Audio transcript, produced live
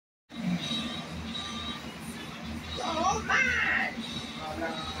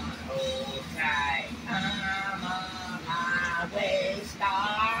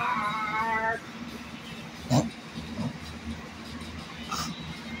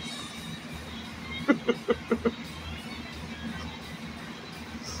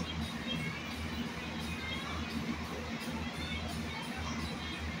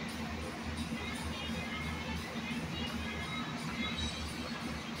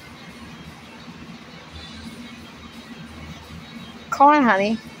Come on,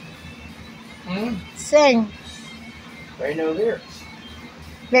 honey. Sing. There ain't no lyrics.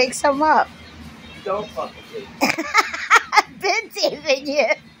 Make some up. Don't fuck with me. I've been taping you.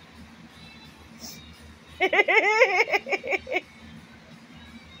 I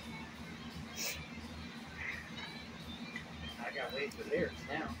gotta wait for lyrics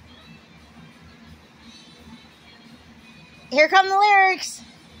now. Here come the lyrics.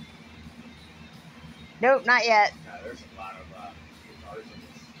 Nope, not yet. No, there's a lot of guitars in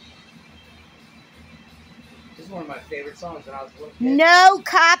this. This is one of my favorite songs when I was a little kid. No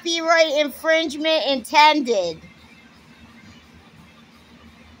copyright infringement intended.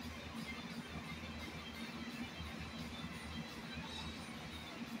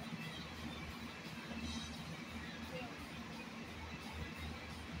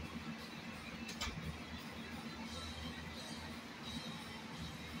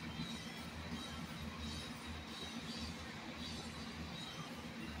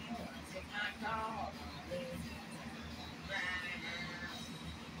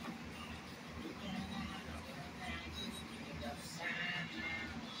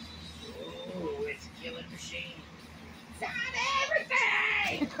 Oh, it's a killing machine. It's on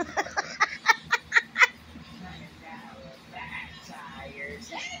everything!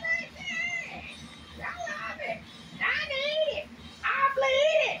 Tires, everything! I love it! I need it! I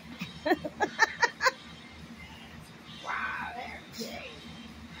bleed it! Wow, everything!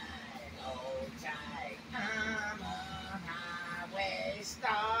 Hold tight, I'm a highway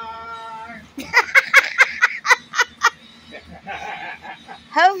star.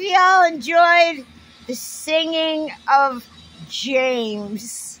 Hope y'all enjoyed the singing of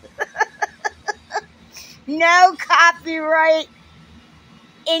James. No copyright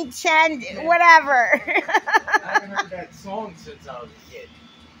intended, whatever. I haven't heard that song since I was a kid.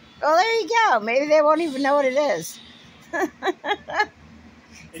 Well, there you go. Maybe they won't even know what it is.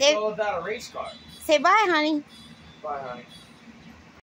 It's all about a race car. Say bye, honey. Bye, honey.